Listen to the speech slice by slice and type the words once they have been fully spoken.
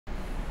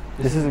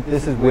This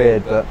is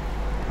weird, but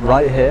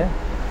right here,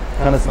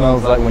 kind of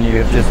smells like when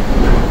you've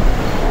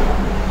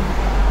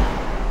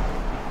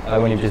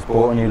just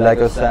bought a new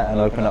Lego set and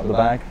opened up the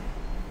bag.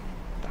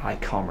 I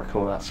can't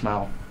recall that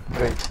smell.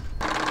 Great.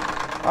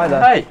 Hi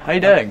there. Hey, how you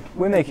doing?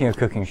 We're making a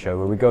cooking show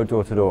where we go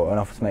door to door and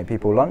offer to make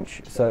people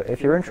lunch. So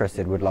if you're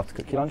interested, we'd love to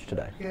cook you lunch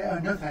today. Yeah,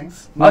 no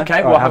thanks. No?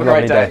 Okay, well, have a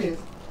great day.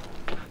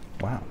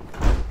 Wow.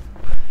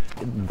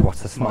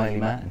 What a smiley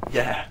man.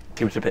 Yeah,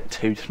 he was a bit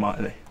too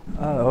smiley.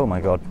 Oh my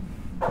god.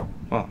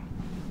 What?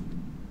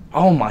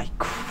 Oh my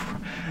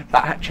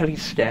that actually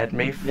scared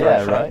me for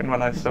a second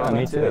when I saw that.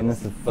 Me too, and this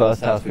is the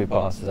first house we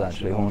passed is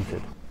actually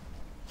haunted.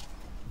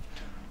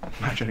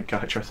 Imagine a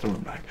guy dressed in a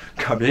bag.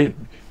 Come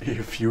in,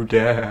 if you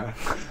dare.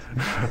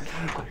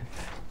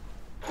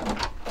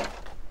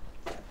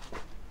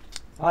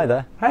 Hi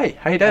there. Hey,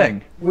 how you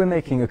doing? We're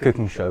making a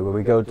cooking show where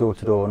we go door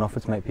to door and offer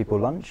to make people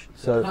lunch.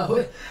 So.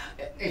 Oh,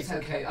 it's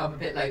okay. I'm a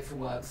bit late for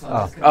work, so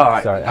I'm just all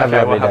right. Sorry. Okay, have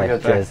a lovely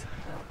good day. Cheers.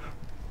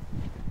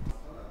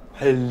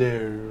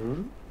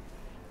 Hello.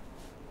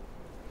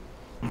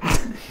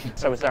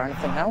 So, is there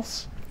anything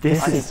else?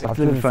 I've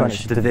been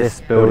furnished to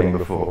this building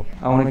before.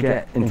 I want to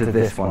get into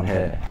this one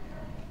here.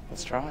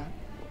 Let's try it.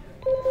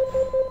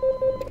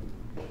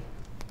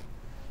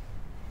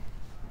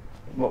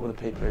 What were the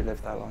people who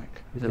lived there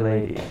like? There's a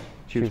lady.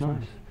 She was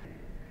nice.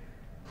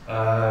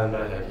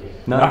 No, thank you.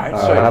 No? Alright,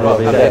 Have a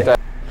lovely day.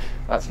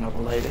 That's not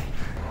a lady.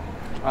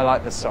 I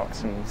like the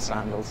socks and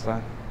sandals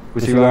though.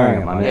 Was he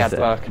wearing them? I He had missed it.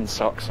 Birkin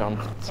socks on.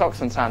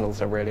 Socks and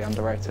sandals are really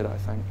underrated, I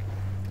think.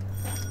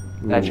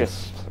 They're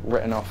just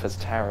written off as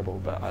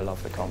terrible, but I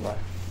love the combo.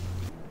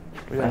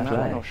 We Fair don't know,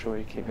 play. or should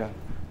we keep going?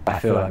 I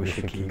feel like we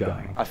should keep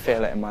going. I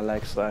feel it in my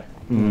legs though.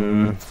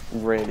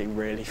 Really,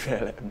 really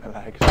feel it in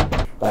my legs.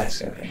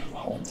 Basically,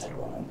 haunted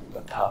one,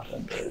 but purple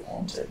and blue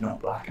haunted, not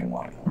black and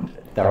white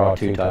haunted. There are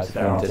two types of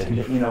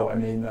haunted. You know what I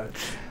mean though?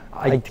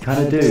 I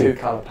kind of do. Two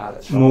colour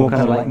palettes. More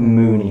kind of like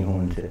moony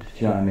haunted.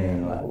 Do you know what I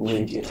mean? Like,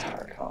 Read your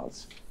tarot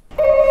cards.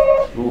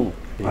 ooh,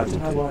 I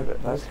don't know why,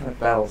 but those kind of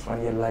bells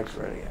when your legs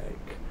really ache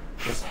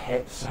just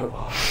hit so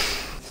hard.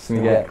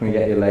 Can we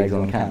get your legs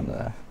on cam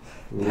there?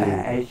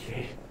 They're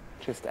achy.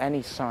 Just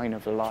any sign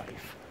of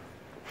life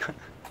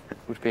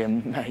would be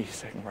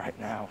amazing right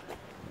now.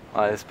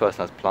 This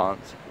person has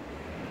plants.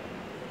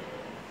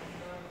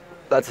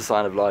 That's a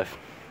sign of life.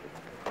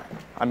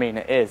 I mean,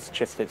 it is,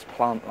 just it's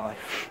plant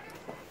life.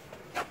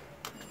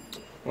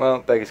 Well,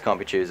 beggars can't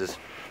be choosers.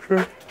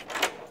 True.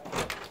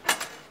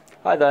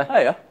 Hi there.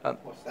 Hiya.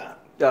 What's that?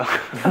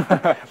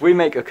 We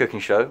make a cooking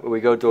show where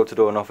we go door to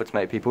door and offer to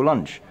make people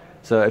lunch.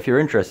 So if you're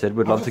interested,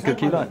 we'd love to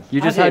cook you lunch.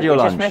 You just had your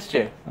lunch. I just missed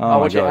you. Oh,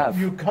 what'd you God.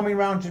 have? You coming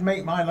round to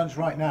make my lunch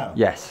right now?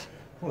 Yes.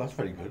 Well, that's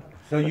very good.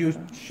 So you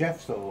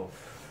chefs or?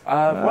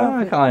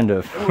 Well, kind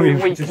of. We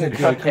Just can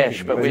enjoy cookish,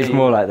 cooking, but but we... It's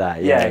more like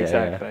that. Yeah,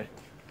 exactly.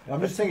 I'm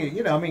just thinking,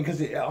 you know, I mean,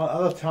 because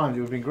other times it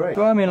would have been great.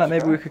 Well, I mean, like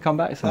maybe we could come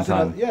back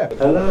sometime. Yeah.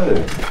 Hello.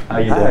 How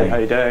you doing? How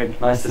you doing?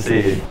 Nice to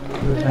see you.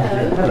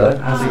 Hello.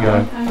 How's it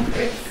going? I'm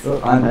Chris.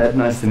 I'm Ed.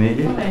 Nice to meet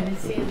you.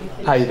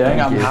 How you doing?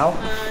 I'm you. Hal.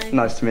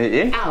 Nice to meet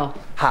you. Al.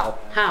 Hal.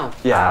 How?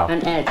 Yeah.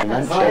 And Ed.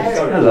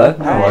 Hello.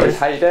 No worries.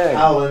 How you doing?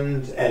 Al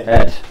and Ed.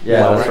 Ed.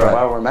 Yeah, well, that's right.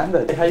 Well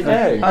remembered. How you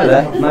doing? Hi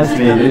there. Nice to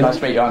meet you. Nice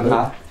to meet you. I'm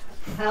Hal.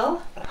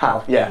 Hal?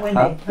 Hal. Yeah.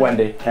 Wendy.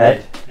 Wendy.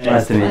 Ed.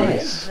 Nice to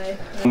meet you.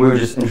 We were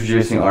just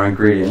introducing our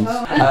ingredients.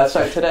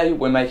 So today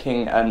we're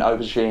making an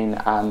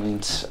aubergine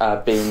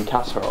and bean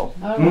casserole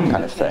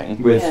kind of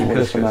thing. With some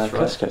With some couscous,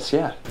 right? couscous,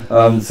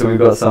 yeah. So we've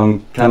got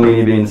some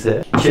cannellini beans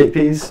here,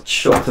 chickpeas,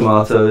 chopped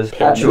tomatoes,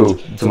 actual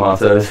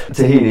tomatoes,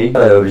 tahini,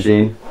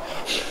 aubergine,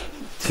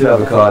 2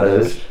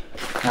 avocados,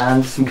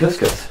 and some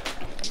couscous.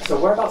 So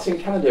whereabouts in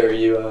Canada are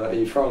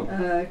you from?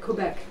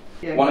 Quebec.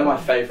 Yeah, One of my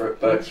favourite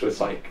books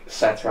was like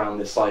set around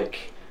this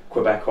like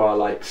Quebecois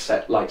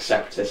like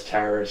separatist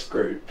terrorist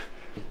group.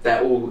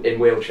 They're all in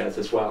wheelchairs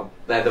as well.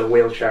 They're the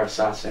wheelchair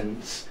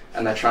assassins,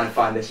 and they're trying to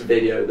find this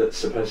video that's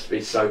supposed to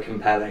be so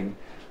compelling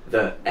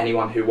that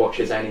anyone who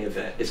watches any of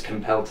it is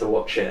compelled to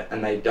watch it,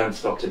 and they don't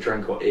stop to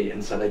drink or eat,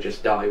 and so they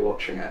just die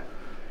watching it.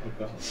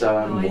 Okay. So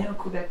I know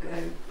Quebec,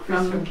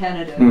 Chris from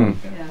Canada. Hmm.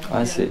 Yeah.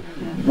 I see.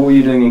 What were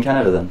you doing in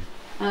Canada then?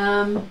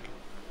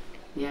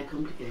 Yeah,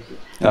 complicated.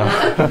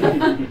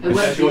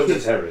 Unless you was a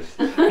terrorist.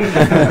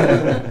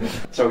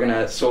 So we're going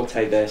to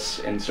saute this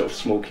in sort of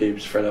small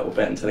cubes for a little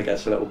bit until it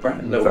gets a little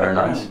brown. Very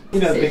nice.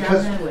 You know,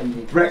 because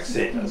Wendy.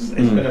 Brexit it's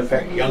going to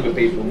affect younger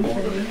people more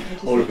than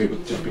older people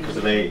just because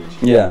of age.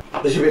 Yeah.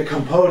 There should be a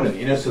component,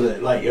 you know, so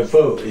that like your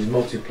vote is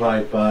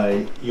multiplied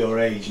by your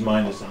age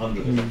minus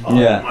 100.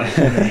 Yeah.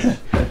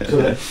 So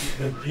that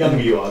the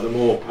younger you are, the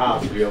more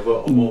powerful your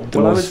vote, or more. The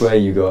more sway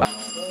you got.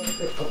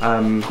 This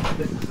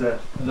is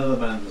another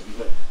man.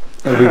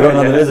 Oh, we've got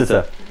another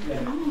visitor.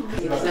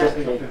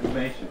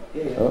 Information.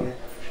 Oh.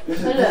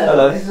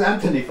 Hello. This is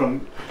Anthony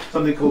from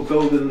something called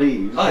Golden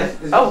Leaves. Hi.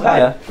 Oh,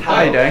 Hiya. How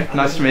are you doing?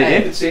 Nice to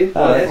meet you.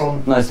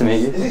 Hello. Nice to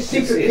meet you. Is it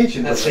Secret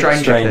Kitchen?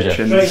 Stranger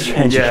Kitchen.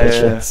 Stranger Yeah, yeah,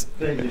 Kitchens.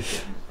 Stranger.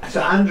 So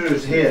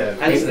Andrew's here.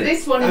 It's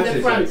this one in the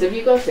Anthony's front. here. Have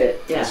you got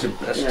it? Yeah.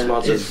 That's Yeah.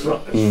 tomatoes. It's from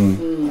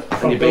And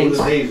your Golden beans.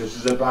 Leaves, which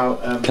is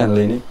about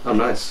Cannellini. Oh,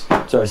 nice.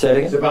 Sorry, say it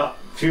it's again. about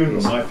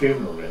funeral, my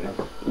funeral really.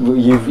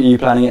 Are you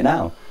planning it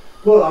now?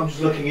 Well, I'm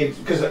just looking into,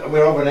 because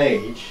we're of an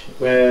age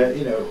where,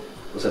 you know,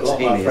 Was a that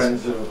lot of our tahini?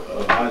 friends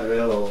are either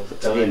ill or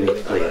dying.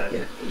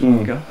 Yeah.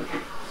 Mm.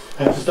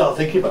 I have to start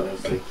thinking about those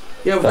things.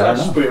 Yeah, Fair I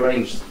just enough.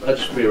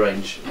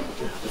 prearrange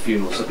the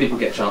funeral so people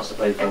get a chance to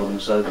pay for them,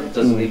 so it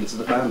doesn't leave it to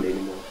the family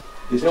anymore.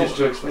 It's just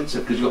too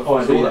expensive because you've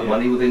got to find all that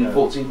money within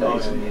 14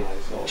 days.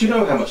 Do you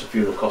know how much a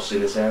funeral costs in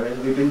this area?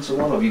 Have you been to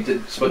one? Have you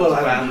spoken to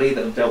family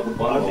that have dealt with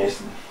one?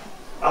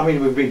 I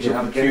mean, we've been Do you to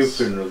have a a few guess?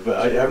 funerals, but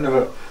I've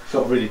never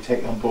sort of really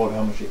taken on board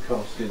how much it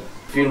costs, you know.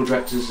 Funeral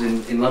directors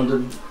in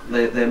London,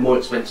 they're more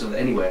expensive than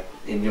anywhere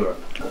in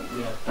Europe.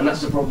 And that's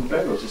the problem with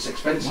burials, it's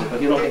expensive,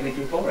 but you're not getting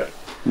anything for it.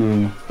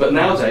 Mm. But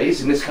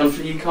nowadays, in this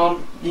country, you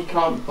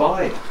can't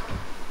buy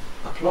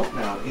a plot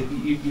now.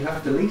 You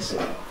have to lease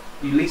it.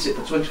 You lease it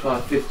for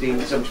 25,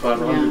 15,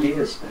 75, 100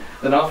 years.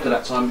 Then after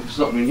that time, if it's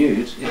not renewed,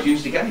 it's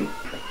used again.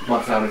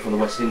 My family from the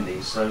West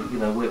Indies, so you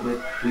know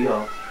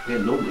we're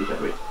normally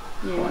buried.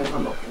 Yeah. Well,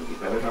 I'm not going to be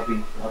buried.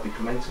 I'll be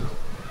cremated.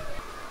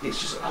 It's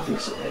just I think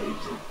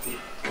it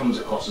comes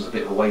across as a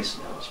bit of a waste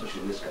now,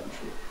 especially in this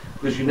country,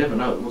 because you never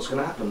know what's going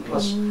to happen.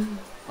 Plus,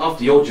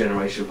 after your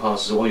generation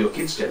passes or your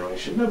kids'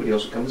 generation, nobody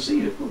else will come to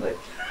see you, will they?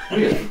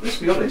 Really, let's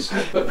be honest.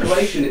 But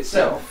cremation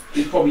itself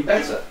is probably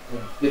better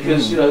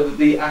because you know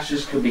the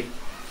ashes could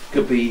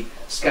be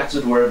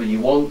scattered wherever you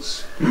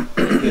want. You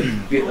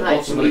could be at the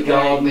bottom of the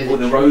garden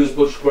with a rose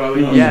bush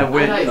growing. Yeah, I'd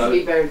with like to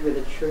be buried with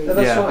a tree. That's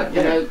Yeah. right. An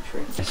Yeah. oak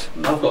tree.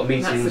 I've got That's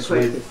meetings the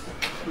with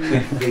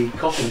quickest. the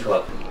Coffin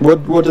Club.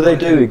 What do they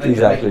do They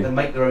exactly?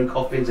 make their own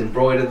coffins,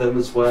 embroider them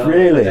as well,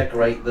 Really?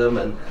 decorate them,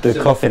 and The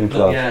Coffin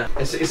Club. Yeah,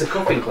 it's a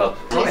coffin club.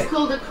 It's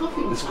called a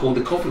coffin. It's called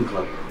the Coffin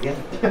Club. Yeah,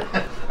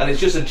 and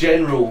it's just a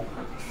general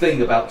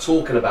thing about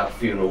talking about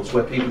funerals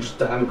where people just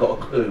haven't got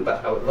a clue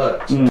about how it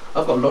works.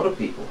 I've got a lot of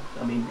people.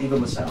 I mean, even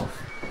myself.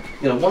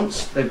 You know,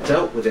 once they've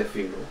dealt with their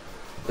funeral,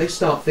 they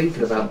start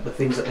thinking about the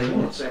things that they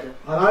want. And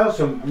I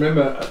also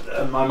remember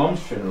at my mum's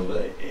funeral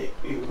that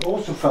it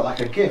also felt like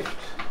a gift,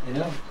 you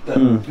know,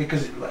 that,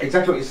 because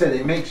exactly what you said,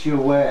 it makes you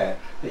aware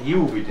that you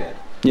will be dead,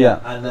 Yeah.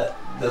 and that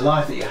the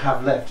life that you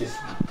have left is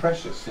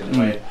precious in a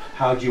way.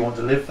 How do you want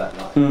to live that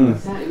life?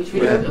 Exactly, which we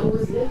don't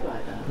always live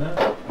like that.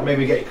 No?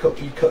 Maybe get you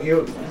can cook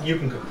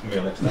a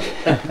meal next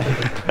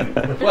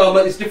time. Well,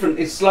 but it's different.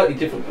 It's slightly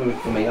different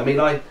for me. I mean,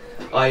 my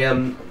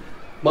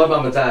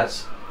mum and dad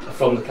are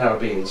from the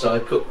Caribbean, so I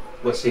cook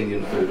West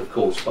Indian food, of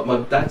course. But my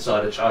dad's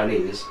side are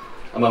Chinese,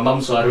 and my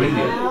mum's side are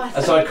Indian.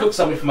 And so I cooked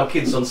something for my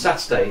kids on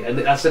Saturday,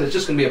 and I said it's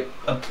just going to be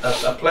a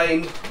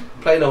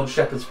plain old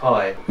shepherd's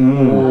pie.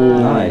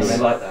 Nice. And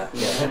they like that.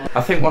 Yeah.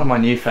 I think one of my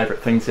new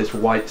favourite things is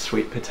white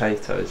sweet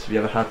potatoes. Have you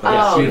ever had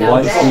that? Oh, beautiful. no,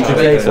 White they're- sweet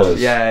potatoes.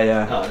 Yeah,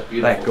 yeah. Oh, they're They're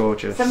beautiful.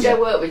 gorgeous. Somebody I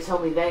work with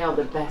told me they are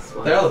the best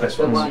ones. They are the best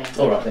ones. white.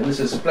 All right then. This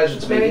is a pleasure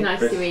to meet you. Very nice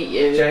to meet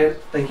you. Jay,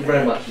 thank you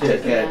very much.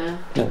 Take care. Yeah.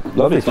 Yeah,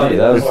 lovely to meet you.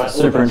 That was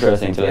super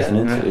interesting to listen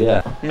into.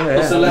 Yeah. Yeah,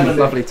 What's the yeah. lemon?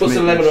 Lovely to What's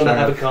the meet lemon you, on that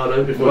Sharon.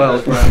 avocado before Well,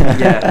 it goes round?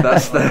 yeah,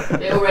 that's the.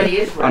 It already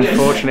is right.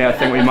 Unfortunately, I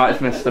think we might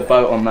have missed the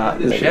boat on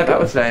that. Yeah, that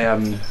was a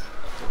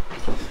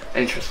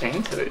interesting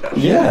interview.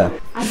 Actually. Yeah.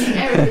 I think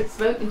Eric had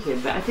spoken to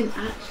him, but I didn't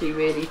actually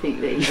really think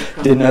that he was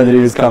coming. Didn't know that he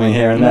was coming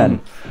here and then.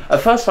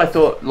 At first, I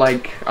thought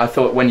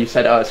when you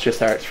said, "Oh, it's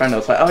just Eric's friend," I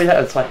was like, "Oh yeah,"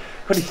 it's like,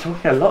 God, he's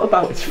talking a lot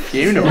about his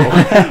funeral.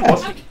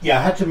 Yeah,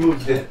 I had to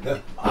move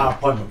our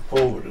appointment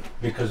forward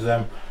because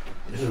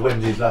this is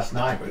Wendy's last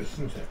night,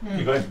 isn't it?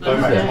 You're going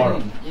back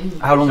tomorrow.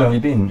 How long have you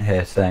been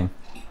here staying?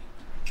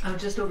 Oh,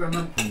 just over a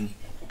month.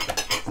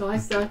 So I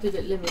started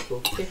at Liverpool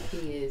 50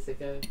 years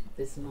ago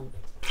this month.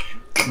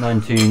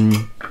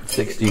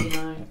 1960.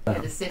 69. I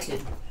had a sit-in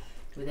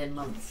within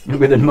months.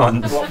 Within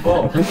months. What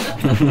for?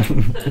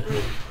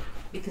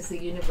 Because the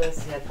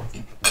university had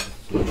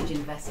huge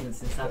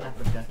investments in South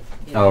Africa.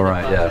 You Oh, the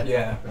right, budget.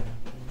 yeah.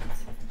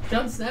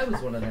 John Snow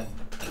was one of them.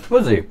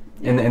 Was he?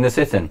 In the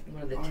sit-in?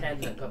 One of the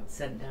 10 that got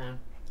sent down.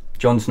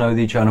 Jon Snow,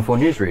 the Channel 4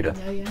 newsreader.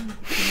 Oh yeah.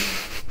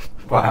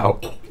 Wow.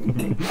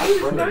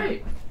 He was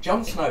great.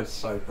 Jon Snow's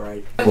so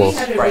great. We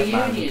had a Great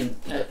man. reunion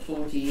at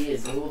 40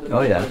 years of all the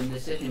Oh, people yeah. in the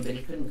sit-in, but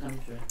he couldn't come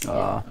to it.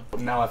 Ah.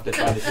 Now I've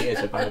decided he is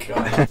a bad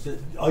guy. So,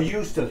 are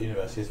you still at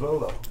university as well,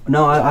 though?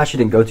 No, I actually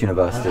didn't go to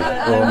university.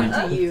 I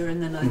went a year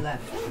and then I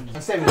left.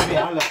 And same with me,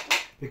 I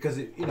left because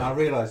I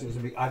realised it was a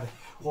big.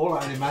 All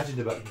I imagined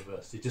about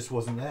university just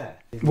wasn't there.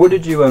 What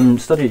did you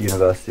study at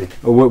university?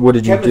 Or what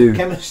did you do?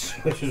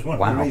 Chemistry, which was one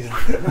Wow. of the reasons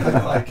I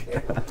didn't like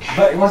it.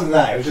 But it wasn't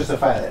that. It was just the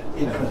fact that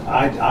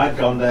I'd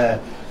gone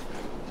there.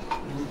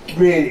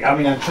 Really, I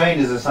mean, I'm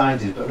trained as a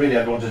scientist, but really,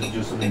 I wanted to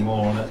do something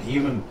more on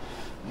human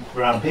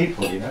around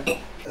people,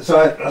 So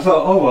I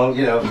thought, oh well,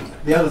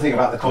 the other thing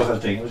about the course I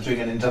was doing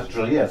an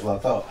industrial year, so I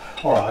thought,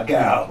 all right, I'll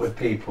get out with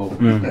people.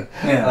 And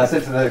I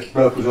said to the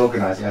bloke who's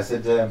organising, I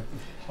said,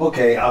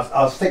 okay,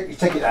 I'll take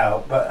it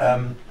out, but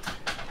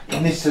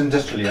in this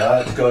industrial, I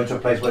had to go into a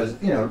place where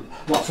there's, you know,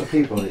 lots of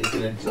people that you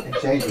can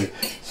exchange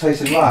with. So he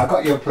said, right, I've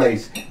got your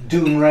place,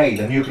 Doon Raid,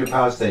 a nuclear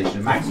power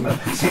station, maximum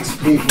 6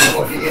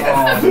 people.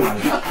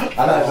 And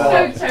I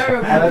thought, So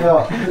terrible. And I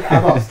thought,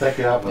 I'm not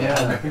sticking up.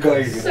 Yeah.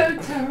 So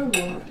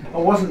terrible. I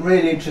wasn't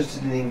really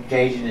interested in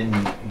engaging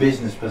in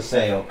business per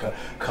se or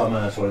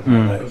commerce or anything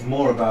like that. It was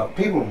more about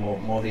people,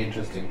 more the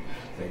interesting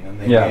thing, and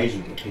the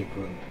engagement with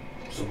people and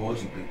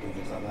supporting people and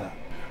things like that.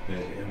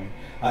 Really, I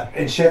mean,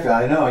 in Sheffield,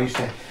 I know I used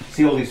to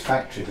see all these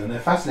factories, and they're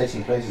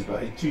fascinating places,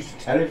 but it used to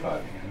terrify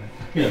me.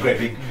 You know, great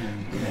big,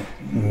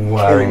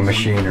 Wiring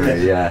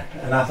machinery, yeah.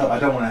 And I thought, I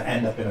don't want to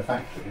end up in a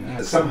factory. You know?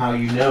 But somehow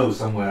you know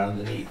somewhere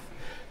underneath,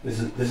 this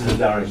is the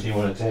direction you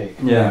want to take.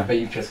 Yeah. But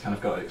you've just kind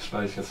of got to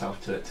expose yourself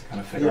to it to kind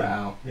of figure it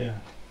out. Yeah.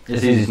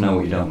 It's easy to know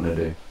what you don't want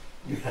to do.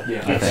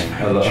 Yeah, I think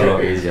a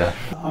lot easier.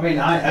 I mean,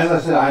 as I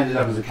said, I ended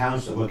up as a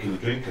counsellor working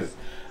with drinkers,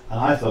 and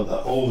I thought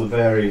that all the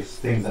various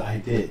things that I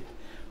did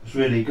was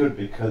really good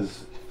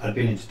because I'd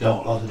been into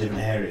lots of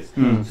different areas.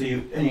 So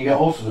you get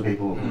all sorts of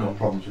people who've got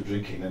problems with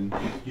drinking, and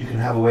you can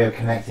have a way of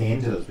connecting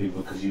into those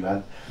people because you've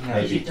had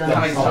maybe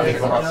having such a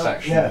cross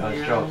section of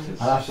those jobs.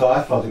 And so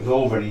I thought it was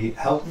all really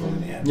helpful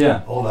in the end.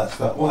 Yeah. All that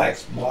stuff, all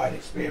that wide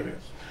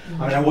experience.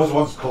 I mean, I was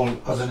once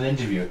called as an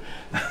interview,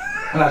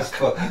 and I was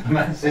called, the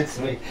man said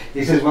to me,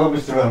 he says, well,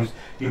 Mr. Holmes,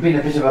 you've been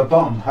a bit of a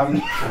bum, haven't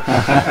you?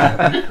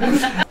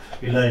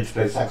 Been learning to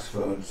play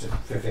saxophone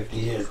for 50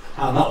 years.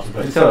 How not to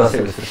play You told us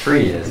saxophone. it was for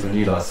 3 years when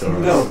you last saw us.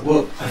 No,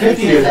 well,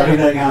 50 years I've been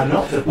learning how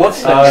not to play.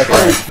 What's the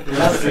The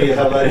last 3 years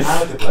I've learned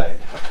how to play.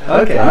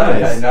 Okay,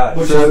 nice.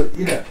 Which So, is,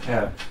 you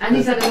know, And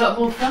he's had a lot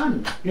more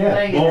fun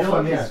playing more in an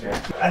fun,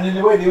 orchestra. And in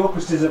a way, the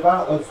orchestra is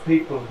about those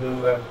people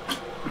who have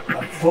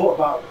thought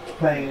about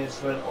playing an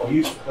instrument or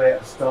used to play at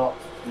the start.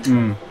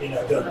 You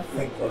know, don't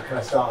think, well, can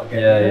I start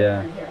again?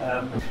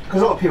 yeah.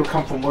 Because a lot of people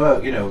come from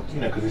work, you know,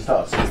 because they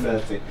start at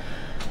 6:30,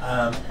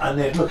 and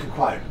they're looking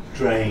quite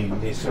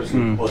drained. They're sort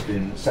of but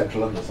in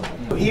central London or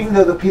something. But even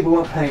though the people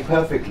weren't playing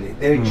perfectly,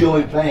 they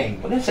enjoy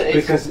playing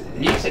because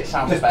music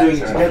sounds just better doing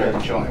it if together. you're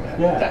enjoying it.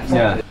 Yeah.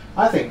 Definitely.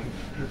 I think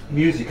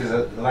music is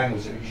a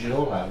language that we should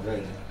all have,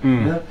 really. You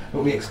know?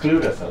 But we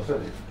exclude ourselves,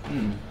 don't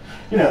we?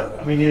 You know,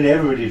 I mean, nearly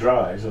everybody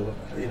drives, or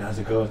you know, has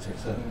a go at it.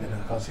 So you know,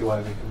 I can't see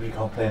why we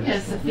can't play.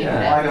 Yes, an I instrument.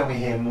 think Why don't we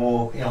hear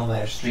more, you know, on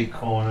their street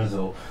corners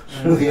or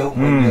through the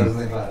open windows and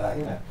things like that?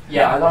 You know.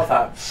 Yeah, I love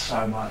that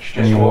so much.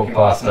 When you walk walking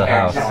past the and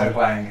hearing house. someone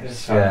playing, it's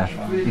so Yeah. much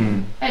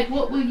fun. Ed,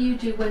 what will you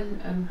do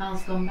when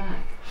Hal's gone back?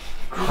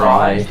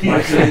 Cry.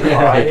 Mostly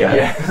cry,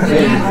 yeah.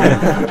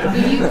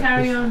 Will you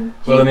carry on? Do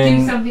Well, you I mean,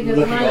 do something as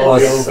looking at well? all I'll,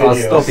 the old I'll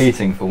videos. stop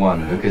eating for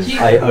one because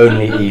I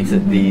only eat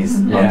at these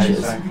lunches.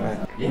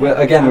 Exactly. Well,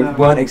 again, we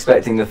weren't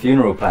expecting the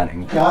funeral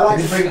planning. Yeah, I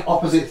like to bring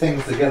opposite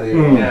things together. You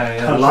know?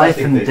 Yeah. Life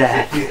and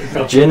death,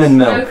 gin and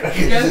Go, milk. go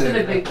for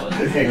the big one.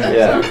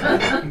 Yeah.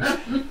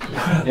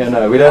 Yeah,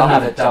 no, we don't I'll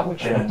have have a double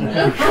gin.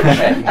 I've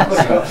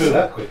got to go through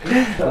that quickly.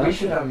 We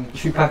should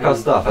Should we pack our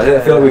stuff? I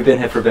feel like we've been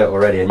here for a bit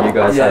already, and you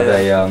guys have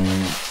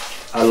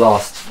a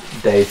last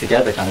day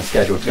together kind of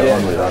scheduled to go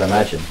on with, I'd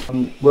imagine.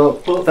 Well,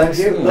 thank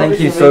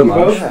you so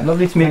much.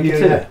 Lovely to meet you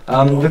too.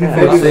 Looking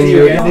forward to seeing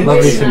you again.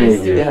 Lovely to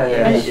meet you.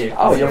 Yeah.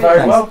 Oh, you're very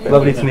Thanks. welcome.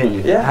 Lovely to meet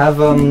you. Yeah. Have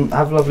a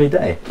lovely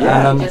day.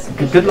 Yeah.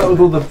 And good luck with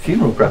all the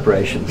funeral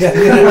preparations.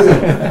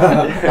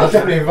 I'll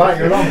definitely invite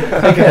you along.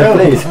 Take a Yeah, film.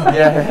 please.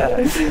 Yeah.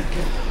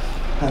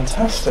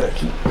 Fantastic.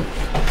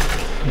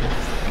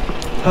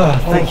 Oh,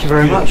 thank you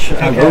very much.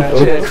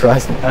 Cheers.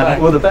 Christ.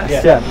 All the best.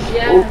 Yeah.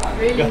 Yeah,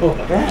 really. All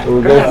Nice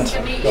good.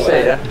 to meet you.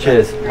 See ya.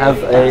 Cheers. Have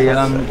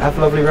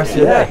a lovely rest of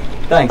your day.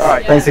 Thanks. All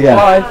right. Thanks again.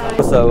 Bye.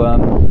 So,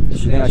 do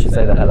you think I should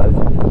say that hello?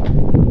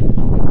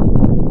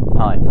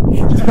 Hi.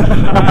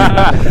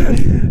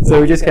 So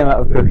we just came out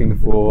of cooking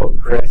for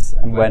Chris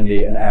and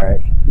Wendy and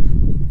Eric,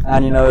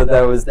 and you know,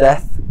 there was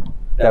death,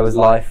 there was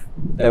life,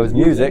 there was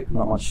music,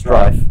 not much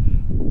strife.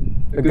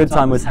 A good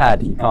time was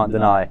had, you can't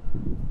deny.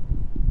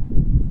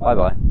 Bye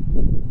bye.